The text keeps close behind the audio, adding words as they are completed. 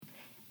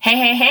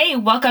Hey,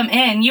 welcome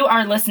in. You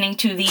are listening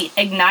to the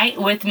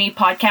Ignite With Me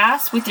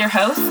podcast with your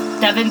host,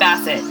 Devin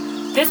Bassett.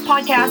 This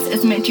podcast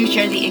is meant to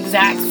share the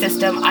exact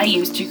system I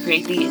use to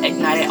create the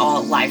Ignite It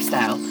All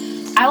lifestyle.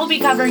 I will be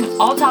covering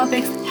all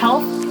topics: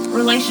 health,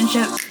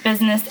 relationships,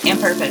 business, and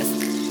purpose.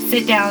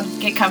 Sit down,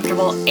 get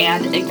comfortable,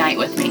 and ignite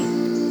with me.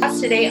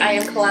 Today, I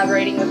am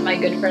collaborating with my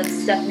good friend,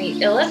 Stephanie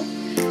Illiff.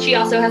 She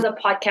also has a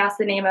podcast.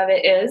 The name of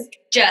it is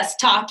Just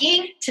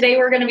Talking. Today,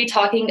 we're going to be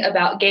talking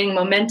about gaining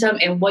momentum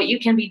and what you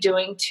can be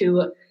doing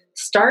to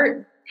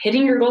start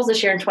hitting your goals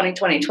this year in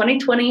 2020.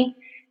 2020.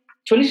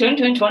 It's going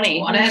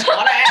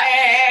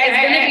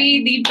to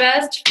be the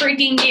best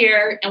freaking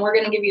year, and we're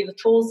going to give you the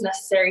tools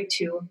necessary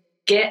to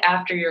get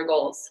after your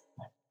goals.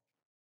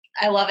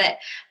 I love it.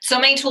 So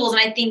many tools.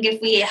 And I think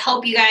if we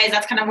help you guys,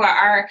 that's kind of what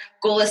our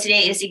goal is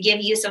today, is to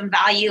give you some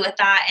value with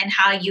that and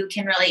how you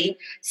can really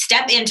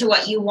step into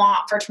what you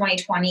want for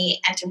 2020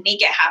 and to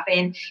make it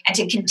happen and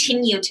to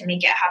continue to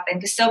make it happen.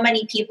 Because so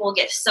many people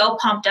get so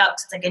pumped up.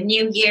 It's like a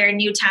new year,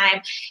 new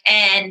time,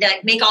 and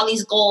make all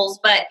these goals.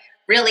 But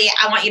really,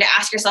 I want you to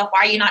ask yourself,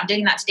 why are you not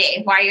doing that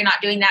today? Why are you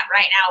not doing that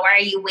right now? Why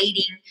are you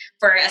waiting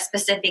for a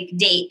specific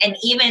date? And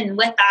even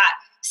with that,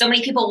 so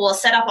many people will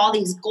set up all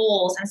these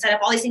goals and set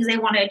up all these things they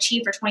want to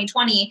achieve for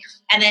 2020.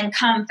 And then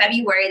come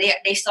February,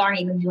 they still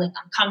aren't even doing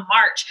them. Come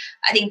March,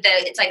 I think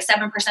that it's like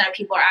 7% of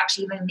people are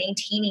actually even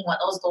maintaining what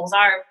those goals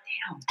are.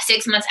 Damn.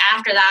 6 months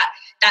after that,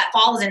 that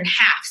falls in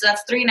half. So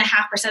that's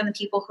 3.5% of the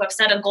people who have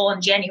set a goal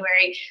in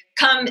January.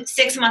 Come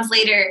 6 months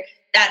later,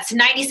 that's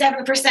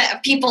 97%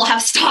 of people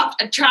have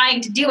stopped trying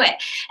to do it.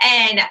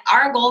 And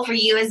our goal for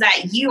you is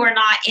that you are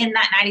not in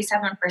that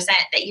 97%,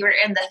 that you are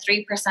in the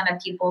 3%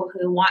 of people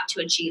who want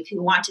to achieve,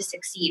 who want to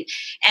succeed.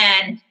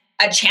 And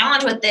a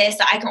challenge with this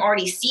that I can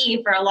already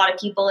see for a lot of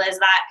people is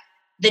that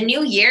the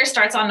new year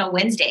starts on a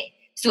Wednesday.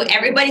 So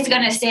everybody's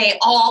going to say,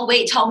 oh, I'll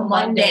wait till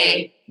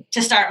Monday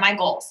to start my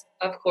goals.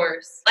 Of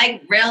course.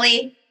 Like,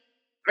 really?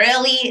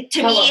 Really?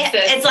 To me,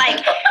 it's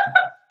like...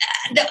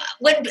 this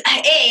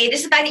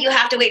is the fact that you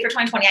have to wait for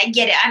 2020. I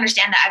get it. I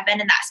understand that. I've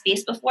been in that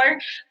space before.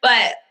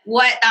 But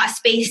what that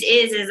space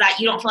is that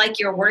you don't feel like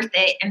you're worth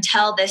it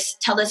until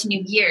this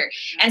new year.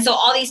 And so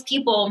all these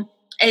people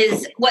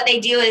is what they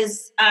do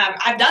is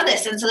I've done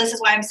this. And so this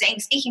is why I'm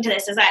speaking to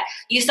this, is that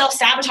you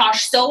self-sabotage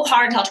so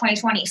hard until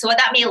 2020. So what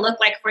that may look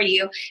like for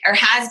you, or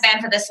has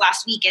been for this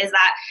last week, is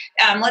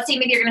that let's say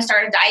maybe you're going to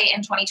start a diet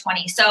in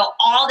 2020. So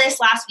all this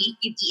last week,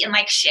 you've eaten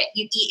like shit.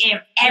 You've eaten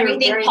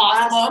everything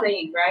possible.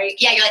 Thing, right?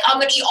 Yeah, you're like, I'm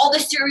going to eat all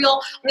this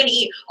cereal. I'm going to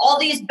eat all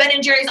these Ben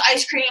and Jerry's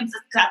ice creams.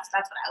 That's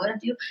what I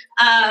would do.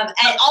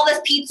 And all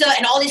this pizza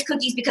and all these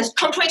cookies, because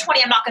come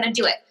 2020, I'm not going to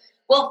do it.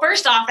 Well,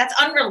 first off, that's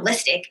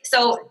unrealistic.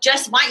 So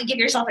just why don't you give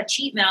yourself a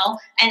cheat meal,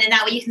 and then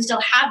that way you can still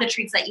have the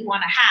treats that you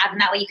want to have,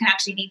 and that way you can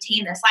actually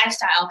maintain this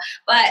lifestyle.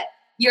 But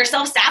you're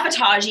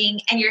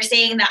self-sabotaging, and you're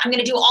saying that I'm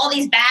going to do all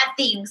these bad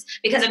things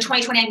because in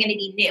 2020 I'm going to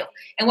be new.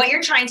 And what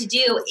you're trying to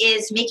do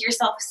is make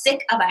yourself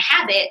sick of a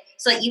habit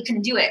so that you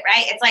can do it,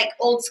 right? It's like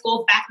old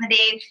school. Back in the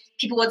day,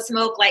 people would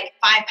smoke like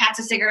 5 packs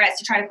of cigarettes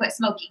to try to quit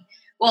smoking.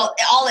 Well,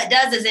 all it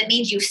does is it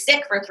made you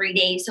sick for 3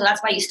 days. So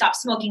that's why you stopped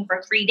smoking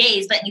for 3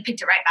 days, but you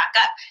picked it right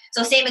back up.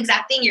 So same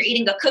exact thing. You're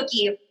eating a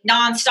cookie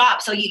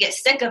nonstop, so you get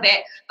sick of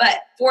it.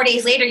 But 4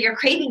 days later, you're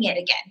craving it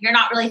again. You're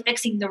not really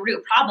fixing the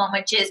root problem,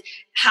 which is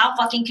how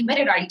fucking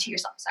committed are you to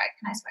yourself? Sorry,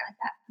 can I swear like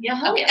that?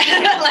 Yeah. Okay.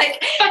 Yeah.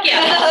 Like, fuck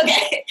yeah.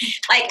 Okay.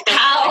 Like,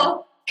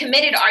 how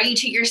committed are you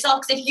to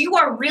yourself? Because if you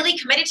are really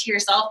committed to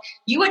yourself,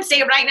 you would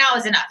say right now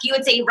is enough. You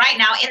would say right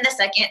now, in the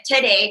second,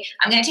 today,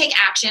 I'm going to take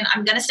action.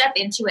 I'm going to step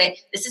into it.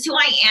 This is who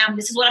I am.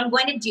 This is what I'm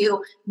going to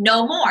do.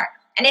 No more.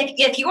 And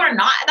if you are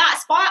not at that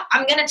spot,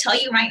 I'm going to tell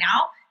you right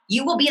now,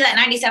 you will be that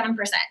 97%.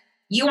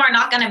 You are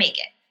not going to make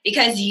it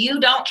because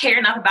you don't care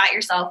enough about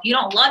yourself. You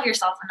don't love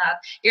yourself enough.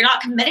 You're not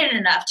committed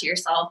enough to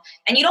yourself.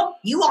 And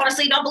you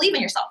honestly don't believe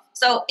in yourself.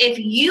 So if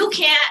you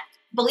can't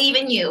believe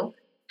in you,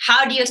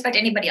 how do you expect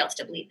anybody else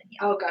to believe in you?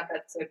 Oh, God,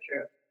 that's so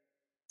true.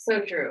 So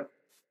true.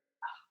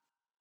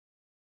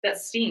 That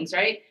stings,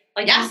 right?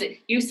 Like, yeah.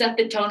 You set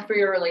the tone for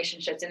your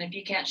relationships, and if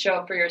you can't show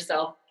up for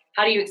yourself,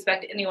 how do you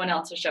expect anyone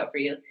else to show up for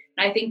you?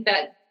 And I think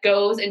that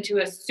goes into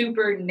a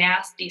super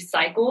nasty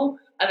cycle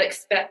of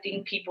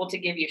expecting people to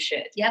give you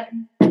shit. Yep.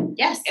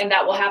 Yes. And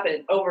that will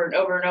happen over and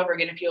over and over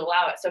again if you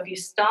allow it. So if you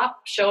stop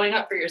showing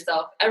up for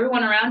yourself,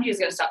 everyone around you is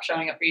going to stop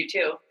showing up for you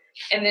too.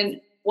 And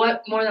then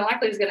what more than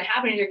likely is going to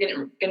happen is you're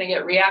going to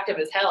get reactive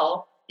as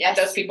hell at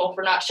those people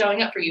for not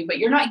showing up for you. But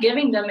you're not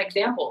giving them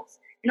examples.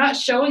 You're not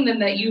showing them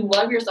that you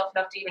love yourself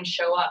enough to even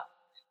show up.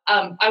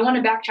 I want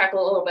to backtrack a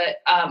little bit.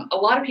 A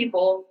lot of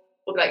people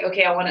will be like,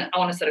 okay, I want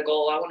to set a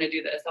goal. I want to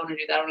do this. I want to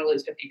do that. I want to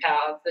lose 50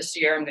 pounds this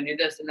year. I'm going to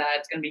do this and that.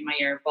 It's going to be my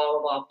year, blah,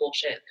 blah, blah,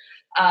 bullshit.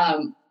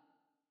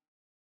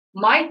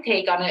 My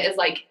take on it is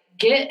like,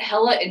 get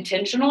hella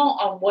intentional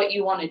on what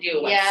you want to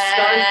do. Like,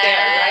 start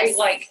there, right?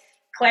 Like,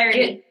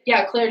 clarity.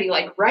 Clarity.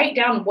 Like, write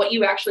down what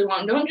you actually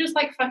want. Don't just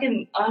like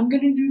fucking, I'm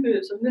going to do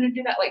this. I'm going to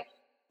do that. Like,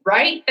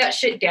 write that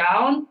shit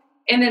down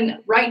and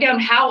then write down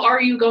how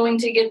are you going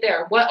to get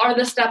there? What are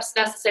the steps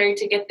necessary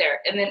to get there?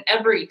 And then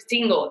every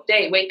single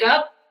day, wake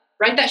up,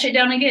 Write that shit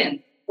down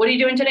again. What are you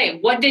doing today?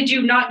 What did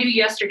you not do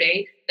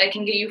yesterday that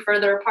can get you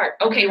further apart?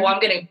 Okay, well,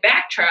 I'm going to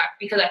backtrack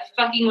because I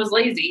fucking was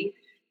lazy.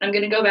 I'm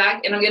going to go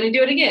back and I'm going to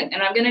do it again.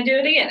 And I'm going to do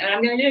it again. And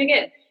I'm going to do it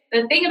again.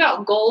 The thing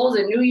about goals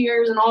and New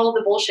Year's and all of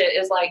the bullshit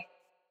is like,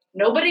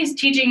 nobody's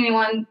teaching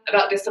anyone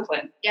about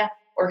discipline. Yeah.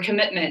 Or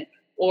commitment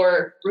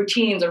or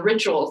routines or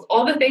rituals.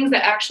 All the things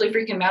that actually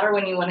freaking matter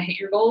when you want to hit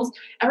your goals.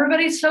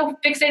 Everybody's so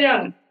fixated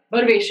on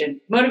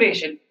motivation.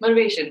 Motivation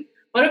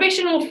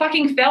will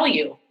fucking fail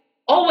you.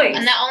 Always.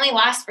 And that only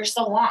lasts for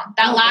so long.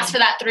 That lasts for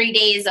that 3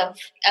 days of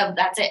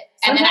that's it.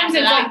 And sometimes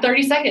then it's like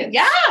 30 seconds.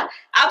 Yeah,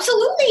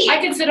 absolutely. I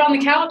can sit on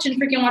the couch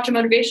and freaking watch a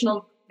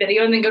motivational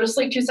video and then go to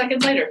sleep 2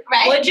 seconds later.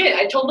 Right. Legit.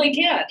 I totally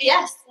can.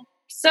 Yes.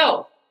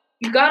 So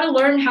you got to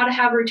learn how to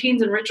have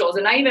routines and rituals.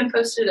 And I even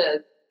posted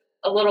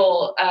a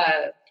little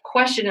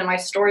question in my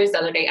stories the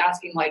other day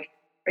asking, like,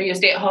 are you a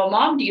stay-at-home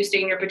mom? Do you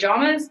stay in your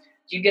pajamas?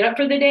 Do you get up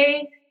for the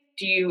day?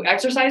 Do you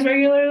exercise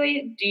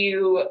regularly? Do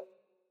you,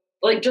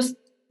 like, just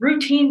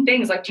routine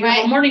things? Like, do you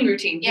have a morning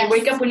routine? Do you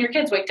wake up when your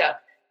kids wake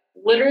up?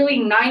 Literally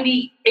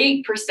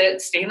 98%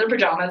 stay in their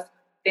pajamas.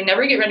 They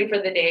never get ready for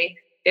the day.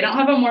 They don't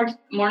have a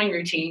morning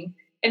routine.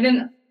 And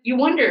then you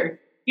wonder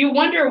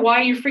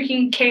why you're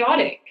freaking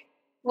chaotic.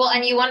 Well,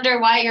 and you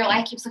wonder why your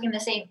life keeps looking the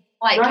same.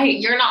 Like,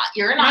 you're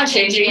not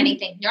changing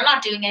anything. You're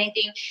not doing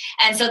anything.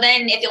 And so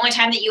then if the only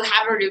time that you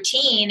have a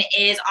routine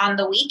is on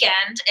the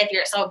weekend,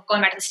 so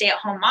going back to the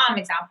stay-at-home mom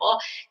example,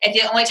 if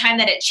the only time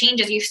that it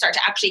changes, you start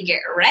to actually get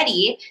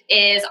ready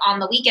is on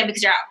the weekend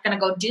because you're going to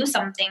go do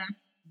something,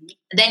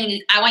 then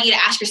I want you to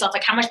ask yourself,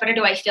 like, how much better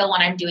do I feel when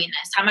I'm doing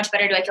this? How much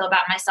better do I feel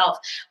about myself?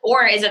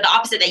 Or is it the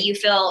opposite, that you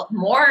feel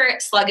more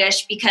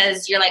sluggish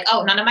because you're like,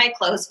 oh, none of my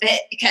clothes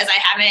fit because I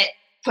haven't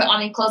put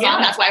on any clothes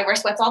on. That's why I wear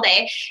sweats all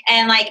day.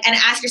 And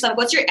ask yourself,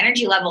 what's your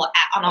energy level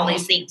on all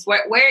these things?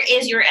 Where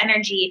is your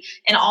energy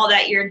in all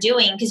that you're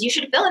doing? Because you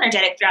should feel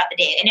energetic throughout the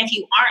day. And if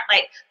you aren't,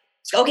 like,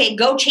 okay,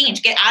 go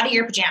change, get out of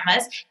your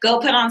pajamas, go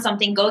put on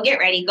something, go get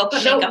ready, go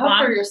put makeup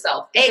on. For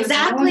yourself.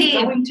 Exactly.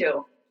 No one's going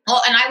to.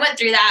 Well, and I went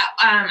through that.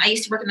 I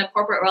used to work in the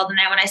corporate world, and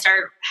then when I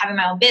started having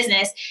my own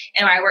business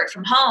and where I worked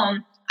from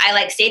home,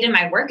 I stayed in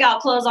my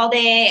workout clothes all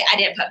day. I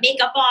didn't put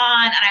makeup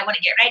on, and I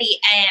wouldn't get ready.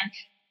 And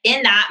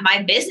in that,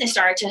 my business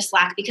started to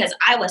slack because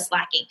I was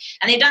slacking.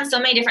 And they've done so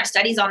many different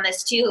studies on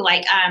this too.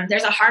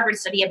 There's a Harvard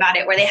study about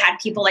it where they had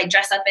people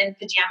dress up in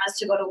pajamas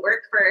to go to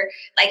work for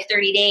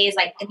 30 days,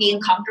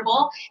 being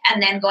comfortable,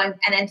 and then for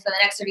the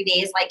next 30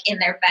 days, in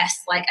their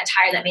best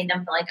attire that made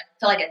them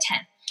feel like a 10.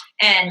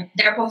 And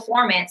their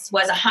performance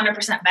was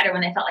 100% better when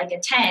they felt like a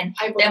 10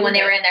 than when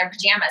they were in their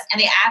pajamas. And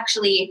they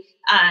actually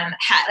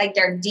had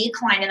their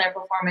decline in their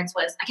performance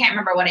was, I can't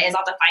remember what it is.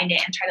 I'll have to find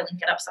it and try to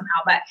link it up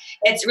somehow, but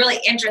it's really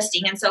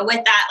interesting. And so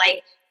with that,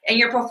 and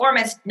your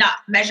performance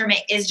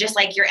measurement is just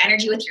your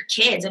energy with your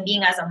kids and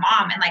being as a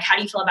mom, and how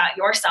do you feel about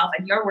yourself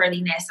and your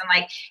worthiness.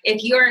 And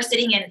if you're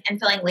sitting and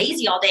feeling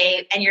lazy all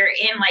day and you're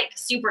in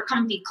super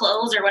comfy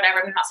clothes or whatever,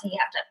 I'm not saying you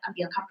have to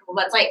be uncomfortable,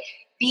 but it's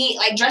be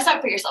dress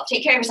up for yourself,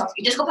 take care of yourself.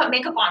 You just go put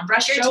makeup on,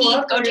 brush your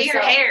teeth, go do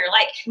your hair,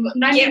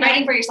 get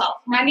ready for yourself.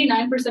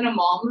 99% of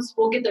moms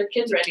will get their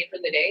kids ready for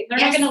the day. They're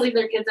not going to leave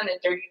their kids in a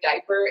dirty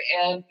diaper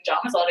and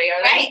pajamas all day,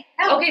 are they? Right.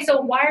 No. Okay,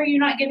 so why are you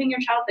not giving your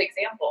child the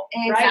example?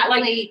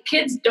 Exactly. Right?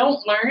 Kids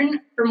don't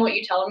learn from what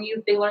you tell them.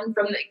 They learn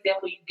from the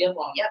example you give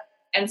them. Yep.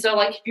 And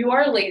so if you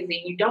are lazy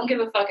and you don't give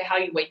a fuck how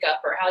you wake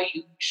up or how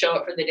you show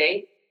up for the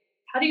day,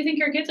 how do you think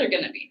your kids are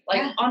going to be?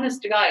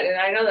 Honest to God. And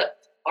I know that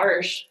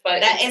harsh,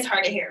 but that is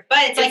hard to hear, but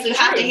it's you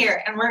have to hear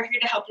it, and we're here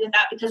to help you with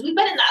that because we've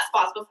been in that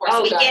spot before,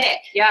 so we get it.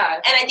 Yeah.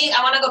 And I think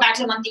I want to go back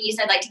to one thing you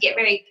said, to get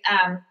very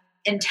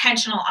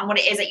intentional on what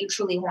it is that you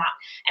truly want.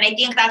 And I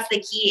think that's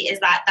the key, is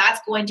that's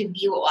going to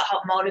be what will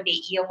help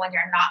motivate you when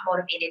you're not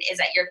motivated, is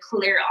that you're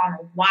clear on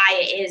why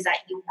it is that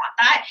you want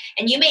that.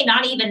 And you may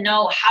not even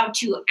know how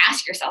to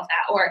ask yourself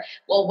that, or,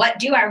 well, what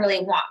do I really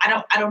want?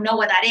 I don't know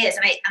what that is.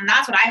 And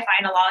that's what I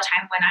find a lot of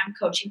time when I'm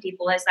coaching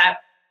people, is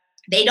that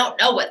they don't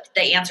know what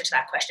the answer to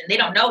that question. They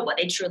don't know what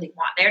they truly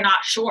want. They're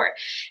not sure.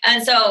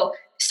 And so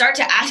start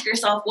to ask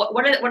yourself,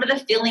 what are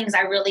the feelings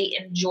I really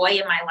enjoy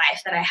in my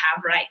life that I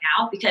have right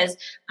now? Because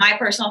my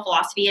personal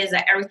philosophy is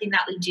that everything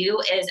that we do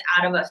is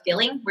out of a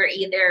feeling. We're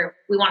either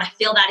we want to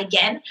feel that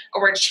again,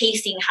 or we're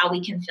chasing how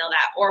we can feel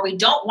that, or we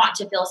don't want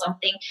to feel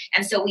something,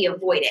 and so we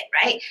avoid it,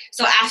 right?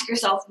 So ask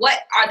yourself, what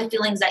are the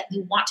feelings that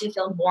you want to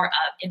feel more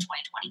of in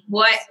 2020?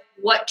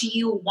 What do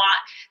you want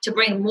to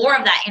bring more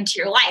of that into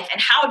your life? And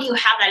how do you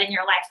have that in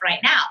your life right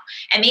now?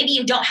 And maybe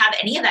you don't have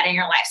any of that in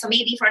your life. So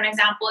maybe, for an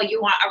example,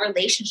 you want a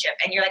relationship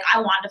and you're like, I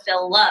want to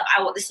feel love.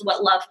 This is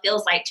what love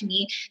feels like to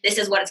me. This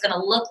is what it's going to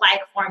look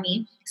like for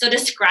me. So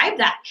describe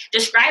that.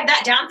 Describe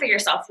that down for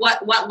yourself.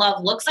 What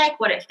love looks like,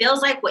 what it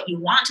feels like, what you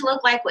want to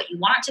look like, what you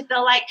want it to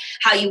feel like,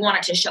 how you want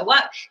it to show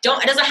up.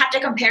 It doesn't have to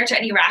compare to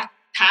any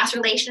past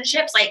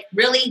relationships, like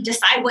really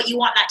decide what you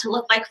want that to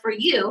look like for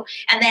you.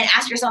 And then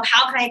ask yourself,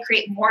 how can I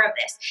create more of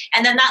this?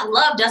 And then that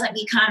love doesn't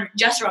become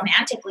just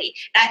romantically.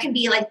 That can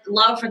be like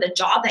love for the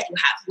job that you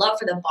have, love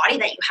for the body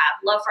that you have,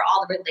 love for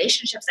all the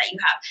relationships that you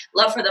have,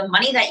 love for the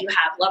money that you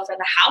have, love for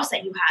the house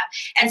that you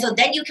have. And so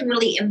then you can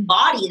really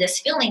embody this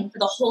feeling for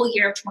the whole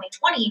year of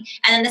 2020.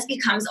 And then this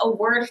becomes a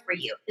word for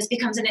you. This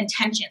becomes an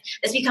intention.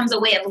 This becomes a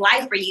way of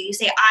life for you. You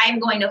say, I'm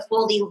going to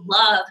fully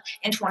love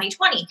in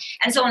 2020.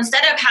 And so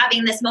instead of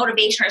having this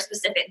motivation or a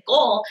specific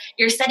goal,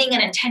 you're setting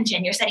an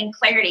intention, you're setting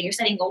clarity, you're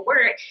setting a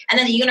word, and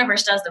then the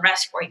universe does the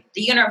rest for you.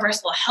 The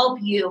universe will help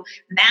you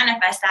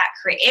manifest that,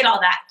 create all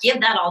that,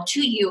 give that all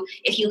to you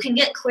if you can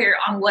get clear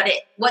on what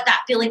that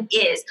feeling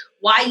is,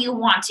 why you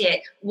want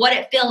it, what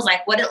it feels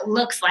like, what it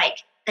looks like,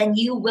 then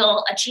you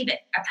will achieve it.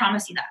 I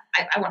promise you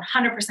that. I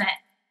 100%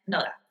 know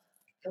that.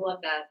 I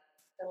love that.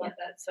 I love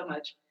that so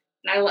much.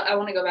 And I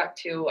want to go back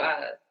to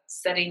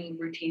setting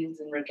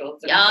routines and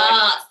rituals. And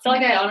I feel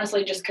like I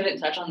honestly just couldn't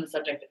touch on the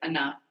subject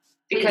enough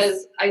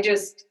because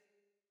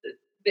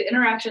the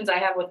interactions I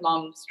have with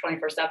moms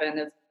 24/7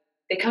 is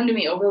they come to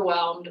me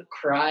overwhelmed,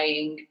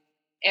 crying,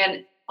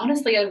 and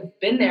honestly, I've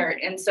been there,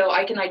 and so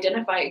I can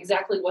identify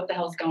exactly what the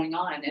hell's going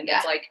on. And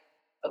it's like,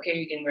 okay, are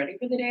you getting ready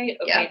for the day?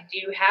 Okay, do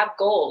you have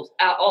goals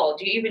at all?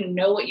 Do you even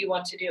know what you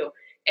want to do?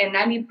 And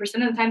 90%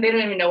 of the time, they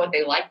don't even know what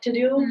they like to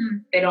do. Mm-hmm.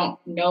 They don't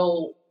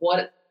know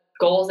what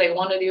goals they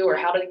want to do or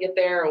how to get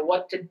there or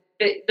what to.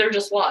 They're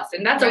just lost,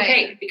 and that's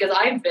okay because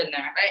I've been there.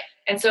 Right.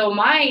 And so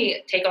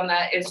my take on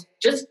that is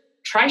just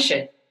try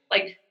shit.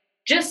 Like,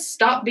 just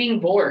stop being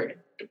bored.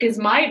 Because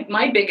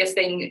my biggest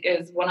thing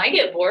is when I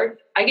get bored,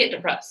 I get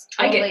depressed.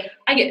 Totally.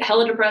 I get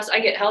hella depressed. I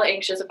get hella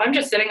anxious. If I'm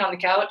just sitting on the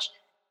couch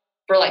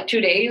for like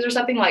 2 days or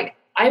something, like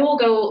I will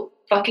go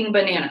fucking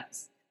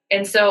bananas.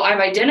 And so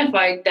I've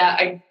identified that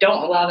I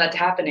don't allow that to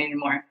happen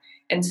anymore.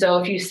 And so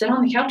if you sit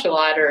on the couch a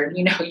lot or,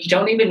 you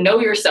don't even know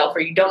yourself or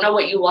you don't know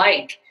what you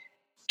like,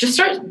 just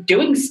start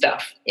doing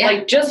stuff. Yeah.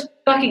 Like just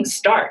fucking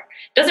start.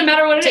 Doesn't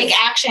matter what it is. Take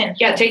action.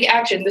 Yeah, take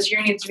action. This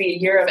year needs to be a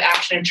year of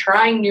action and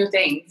trying new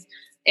things.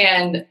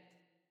 And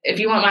if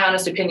you want my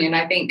honest opinion,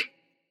 I think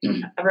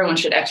everyone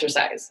should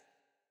exercise.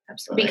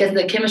 Absolutely. Because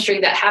the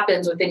chemistry that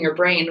happens within your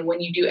brain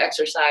when you do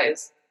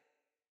exercise,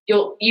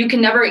 you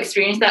can never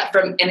experience that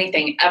from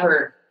anything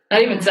ever.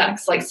 Not even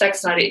sex. Like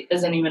sex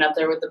isn't even up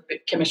there with the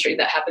chemistry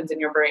that happens in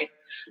your brain.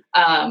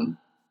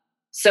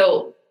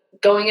 So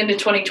going into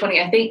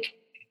 2020, I think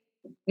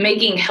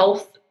making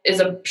health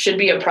should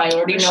be a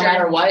priority no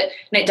matter what.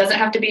 And it doesn't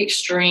have to be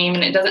extreme,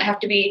 and it doesn't have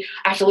to be,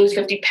 I have to lose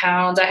 50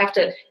 pounds. I have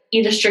to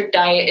eat a strict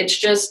diet. It's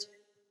just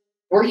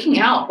working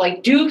out,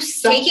 like do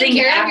something taking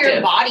care active. Of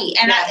your body.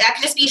 And that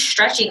could just be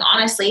stretching,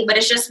 honestly, but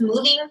it's just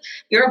moving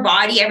your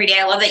body every day.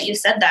 I love that you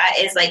said that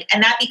is like,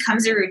 and that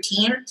becomes a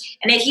routine.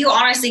 And if you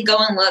honestly go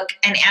and look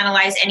and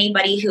analyze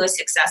anybody who is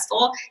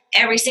successful,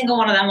 every single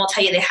one of them will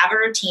tell you they have a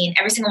routine.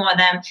 Every single one of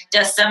them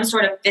does some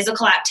sort of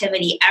physical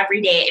activity every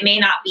day. It may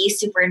not be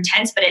super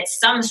intense, but it's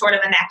some sort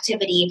of an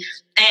activity.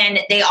 And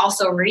they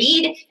also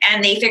read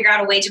and they figure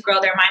out a way to grow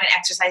their mind and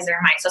exercise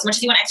their mind. So as much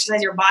as you want to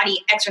exercise your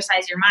body,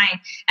 exercise your mind.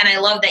 And I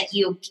love that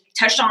you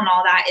touched on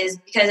all that is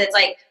because it's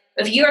like,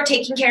 if you are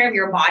taking care of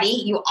your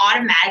body, you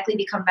automatically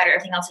become better at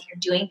everything else that you're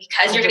doing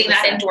because you're getting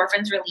that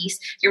endorphins release.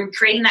 You're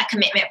creating that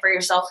commitment for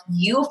yourself.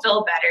 You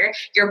feel better.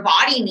 Your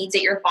body needs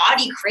it. Your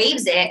body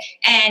craves it.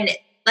 And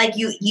like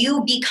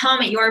you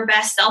become your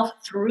best self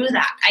through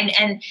that.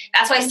 And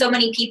that's why so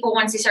many people,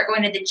 once they start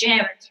going to the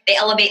gym, they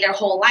elevate their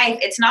whole life.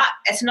 It's not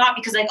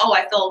because like, oh,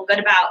 I feel good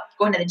about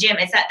going to the gym.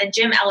 It's that the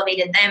gym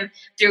elevated them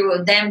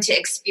through them to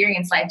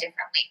experience life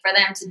differently, for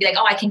them to be like,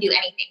 oh, I can do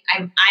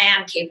anything. I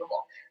am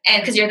capable.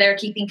 And because you're there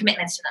keeping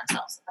commitments to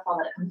themselves. That's all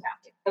that it comes down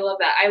to. I love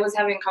that. I was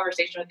having a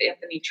conversation with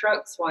Anthony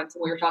Trucks once,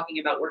 and we were talking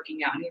about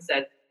working out. And he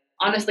said,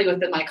 honestly,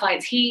 with my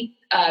clients, he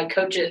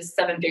coaches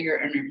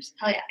 7-figure earners.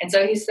 Oh, yeah. And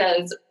so he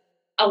says,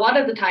 a lot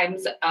of the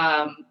times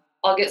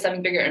I'll get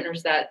 7-figure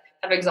earners that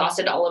have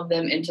exhausted all of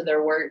them into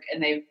their work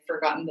and they've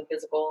forgotten the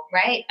physical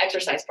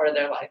exercise part of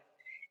their life.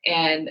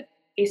 And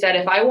he said,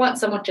 if I want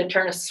someone to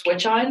turn a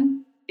switch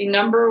on, the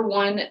number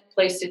one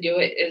place to do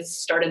it is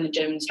start in the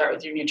gym and start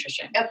with your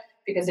nutrition. Yep.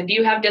 Because if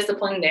you have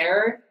discipline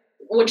there,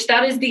 which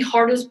that is the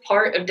hardest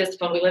part of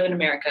discipline. We live in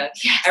America.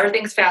 Yes.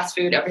 Everything's fast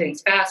food.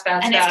 Everything's fast.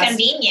 And it's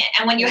convenient.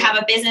 And when you have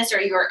a business or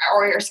you're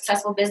a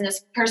successful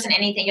business person,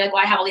 anything, you're like,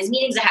 well, I have all these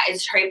meetings. I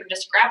just hurry up and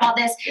just grab all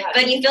this. Yes.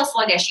 But you feel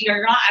sluggish.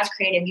 You're not as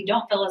creative. You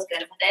don't feel as good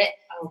with it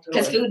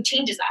because food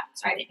changes that.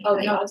 Sorry.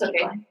 No, it's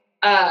okay.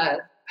 I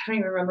don't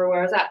even remember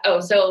where I was at.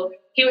 Oh, so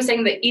he was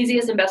saying the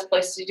easiest and best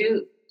place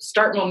to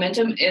start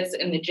momentum is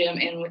in the gym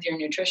and with your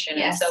nutrition.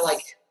 Yes. And so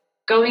like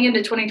going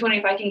into 2020,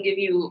 if I can give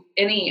you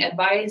any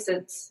advice,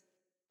 it's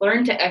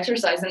learn to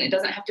exercise, and it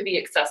doesn't have to be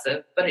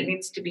excessive, but it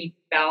needs to be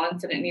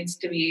balanced and it needs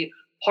to be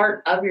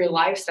part of your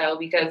lifestyle,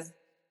 because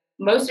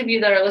most of you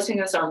that are listening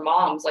to this are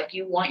moms. Like,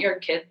 you want your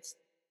kids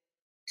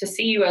to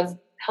see you as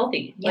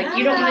healthy. Like,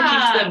 you don't want to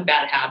teach them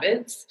bad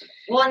habits.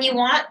 Well, and you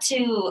want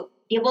to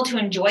be able to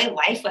enjoy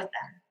life with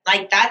them.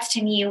 Like, that's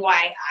to me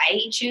why I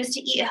choose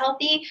to eat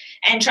healthy.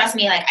 And trust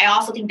me, like, I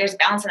also think there's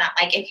balance in that.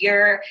 Like, if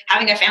you're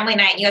having a family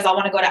night and you guys all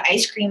want to go to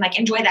ice cream, like,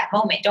 enjoy that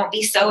moment. Don't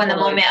be so in the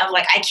moment of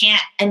like, I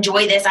can't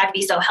enjoy this, I have to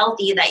be so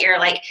healthy, that you're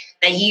like,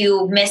 that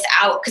you miss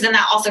out. Cause then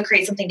that also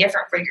creates something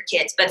different for your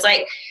kids. But it's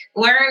like,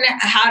 learn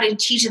how to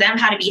teach them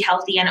how to be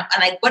healthy. And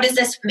like, what is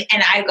this?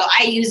 And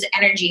I use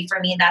energy for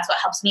me. That's what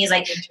helps me, is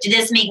like, did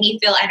this make me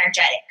feel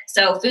energetic?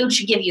 So food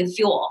should give you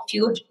fuel.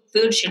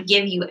 Food should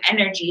give you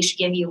energy, should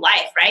give you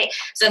life, right?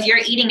 So if you're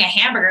eating a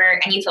hamburger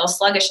and you feel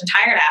sluggish and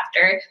tired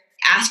after,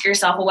 ask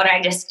yourself, well, what did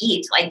I just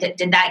eat? Like,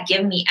 did that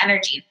give me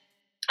energy?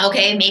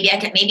 Okay,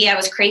 maybe I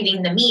was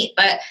craving the meat,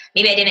 but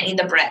maybe I didn't need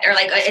the bread. Or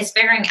like, it's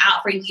figuring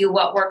out for you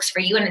what works for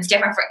you, and it's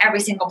different for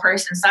every single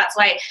person. So that's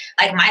why,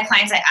 like, my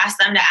clients, I ask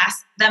them to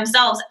ask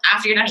themselves,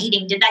 after you're done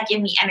eating, did that give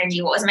me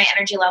energy? What was my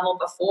energy level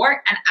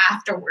before and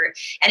afterward?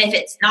 And if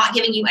it's not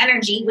giving you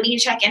energy, we need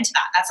to check into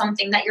that. That's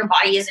something that your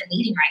body isn't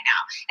needing right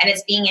now, and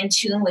it's being in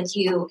tune with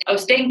you. Oh,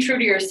 staying true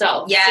to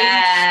yourself.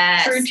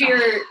 Yes. Staying true to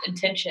your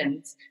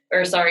intentions.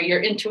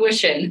 Your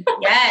intuition.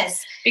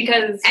 Yes.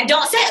 And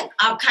don't set,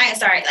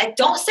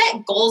 don't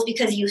set goals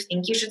because you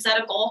think you should set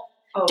a goal.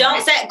 Okay.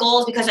 Don't set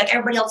goals because like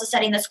everybody else is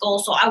setting this goal,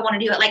 so I want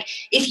to do it. Like,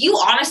 if you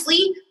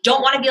honestly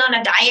don't want to be on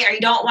a diet, or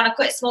you don't want to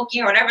quit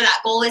smoking, or whatever that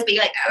goal is, but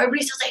you're like,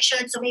 everybody says I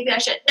should, so maybe I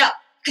should. No,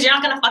 because you're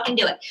not going to fucking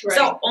do it. Right.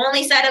 So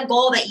only set a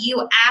goal that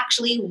you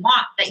actually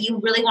want, that you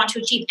really want to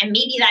achieve. And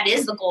maybe that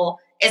is the goal,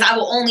 is I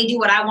will only do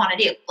what I want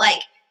to do.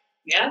 Like,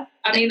 yeah.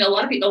 I mean, a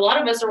lot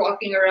of us are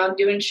walking around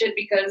doing shit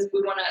because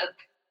we want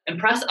to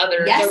impress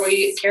others, yes, or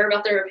we care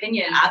about their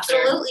opinion.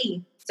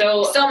 Absolutely.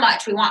 So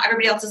much. We want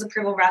everybody else's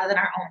approval rather than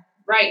our own.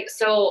 Right.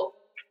 So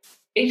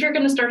if you're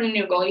going to start a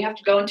new goal, you have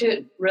to go into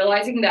it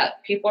realizing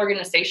that people are going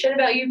to say shit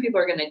about you. People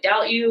are going to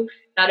doubt you.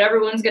 Not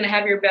everyone's going to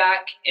have your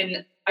back.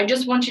 And I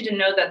just want you to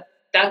know that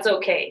that's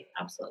okay.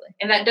 Absolutely.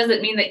 And that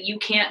doesn't mean that you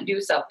can't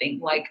do something.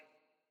 Like,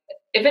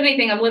 if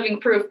anything, I'm living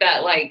proof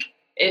that, like,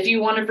 if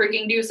you want to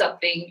freaking do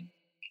something,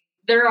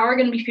 there are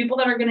going to be people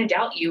that are going to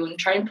doubt you and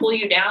try and pull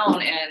you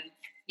down and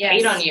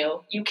hate on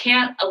you. You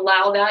can't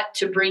allow that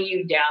to bring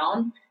you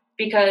down,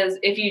 because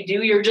if you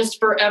do, you're just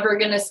forever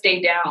going to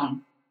stay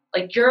down.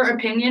 Like, your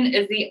opinion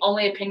is the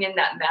only opinion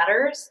that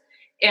matters.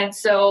 And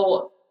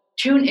so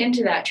tune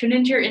into that. Tune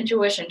into your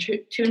intuition.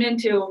 Tune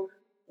into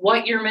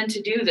what you're meant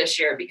to do this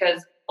year,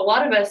 because a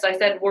lot of us, I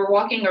said, we're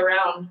walking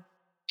around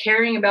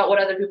caring about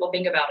what other people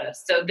think about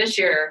us. So this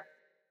year,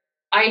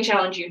 I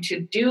challenge you to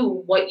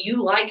do what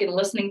you like and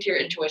listening to your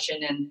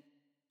intuition and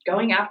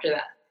going after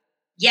that.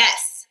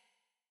 Yes.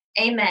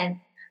 Amen.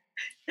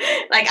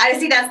 Like, I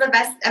see that's the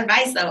best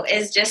advice, though,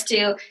 is just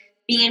to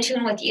be in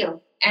tune with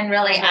you and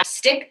really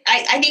stick.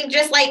 I think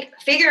just like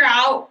figure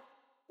out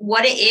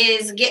what it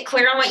is, get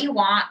clear on what you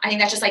want. I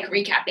think that's just like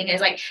recapping,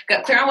 is like,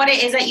 get clear on what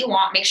it is that you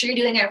want. Make sure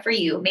you're doing it for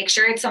you. Make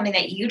sure it's something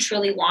that you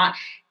truly want.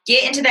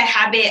 Get into the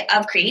habit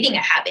of creating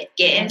a habit.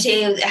 Get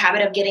into the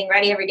habit of getting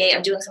ready every day,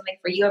 of doing something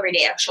for you every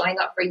day, of showing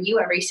up for you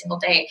every single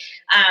day.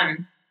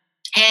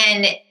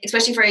 And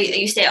especially for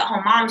you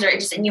stay-at-home moms, or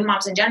just new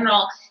moms in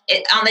general,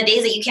 on the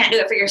days that you can't do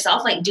it for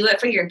yourself, like, do it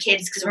for your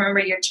kids, because remember,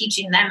 you're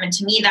teaching them. And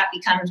to me, that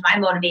becomes my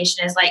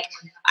motivation, is like,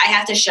 I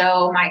have to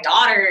show my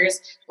daughters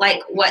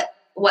like what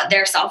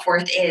their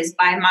self-worth is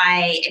by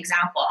my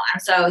example.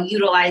 And so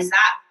utilize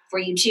that for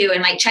you too,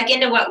 and like check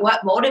into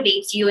what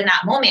motivates you in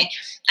that moment.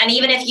 And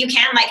even if you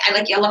can,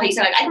 I love how you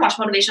said, like, I can watch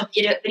motivational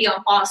video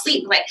and fall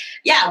asleep. Like,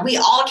 yeah, we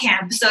all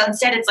can. So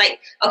instead, it's like,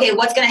 okay,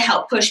 what's going to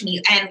help push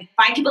me? And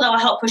find people that will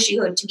help push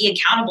you to be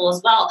accountable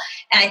as well.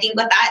 And I think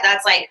with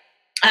that's like,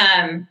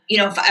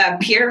 a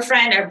peer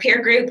friend or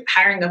peer group,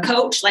 hiring a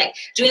coach, like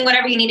doing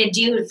whatever you need to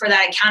do for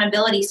that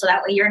accountability, so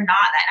that way you're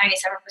not that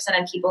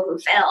 97% of people who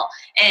fail.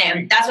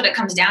 And that's what it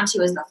comes down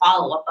to, is the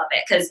follow-up of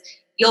it, because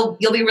you'll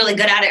be really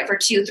good at it for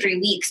 2-3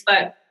 weeks,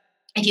 but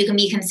if you can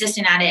be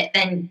consistent at it,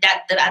 then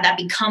that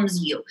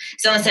becomes you.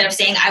 So instead of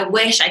saying, I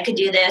wish I could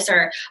do this,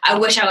 or I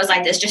wish I was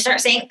like this, just start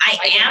saying, I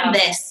am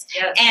this.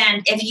 Yes.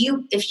 And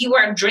if you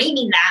are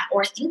dreaming that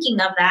or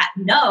thinking of that,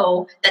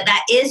 know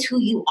that is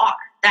who you are.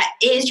 That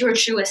is your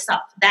truest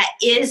self. That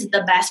is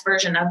the best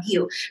version of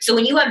you. So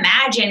when you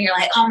imagine, you're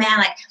like, oh man,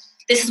 like,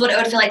 this is what it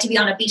would feel like to be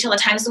on a beach all the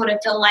time. This is what it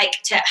would feel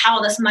like to have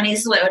all this money.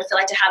 This is what it would feel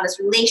like to have this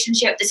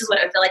relationship. This is what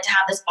it would feel like to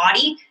have this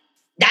body.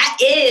 That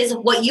is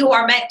what you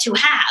are meant to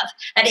have.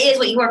 That is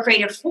what you are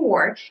created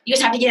for. You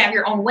just have to get out of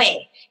your own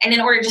way. And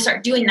in order to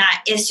start doing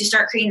that is to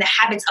start creating the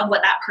habits of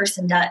what that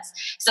person does.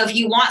 So if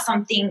you want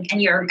something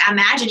and you're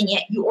imagining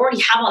it, you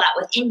already have all that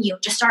within you.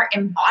 Just start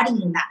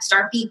embodying that.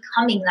 Start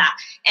becoming that.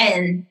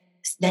 And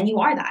then you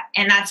are that.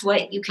 And that's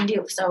what you can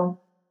do. So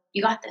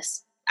you got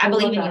this. I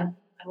believe in you. I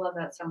love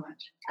that so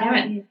much. Damn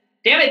it.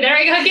 There you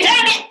go.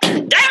 Damn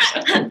it,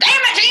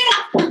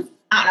 Gina.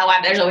 I don't know why,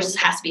 but there's always just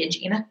has to be a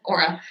Gina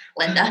or a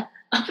Linda.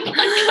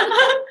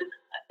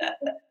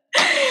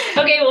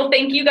 Okay, well,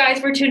 thank you guys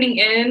for tuning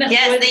in.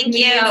 Yes, thank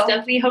you.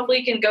 Stephanie, hopefully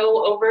you can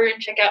go over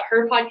and check out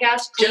her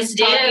podcast, Just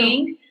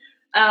Talking.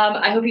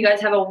 I hope you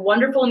guys have a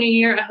wonderful new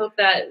year. I hope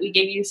that we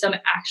gave you some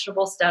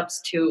actionable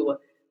steps to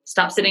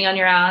stop sitting on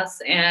your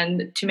ass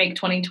and to make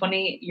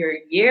 2020 your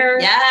year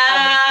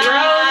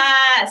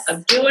Yes.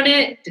 of doing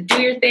it, to do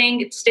your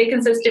thing, stay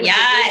consistent with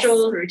your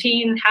rituals,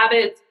 routine,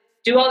 habits,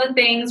 do all the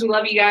things. We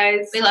love you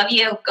guys. We love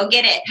you. Go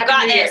get it. Happy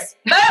Got New this.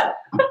 Year.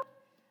 Boom.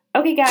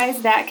 Okay,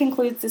 guys, that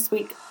concludes this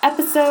week's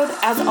episode.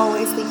 As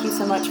always, thank you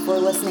so much for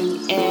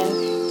listening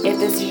in. If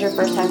this is your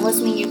first time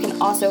listening, you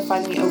can also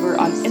find me over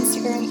on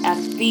Instagram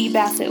at The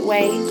Bassett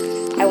Way.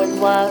 I would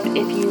love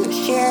if you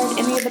shared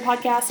any of the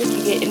podcasts, if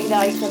you get any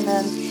value from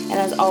them. And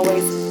as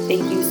always,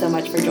 thank you so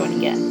much for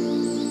joining in.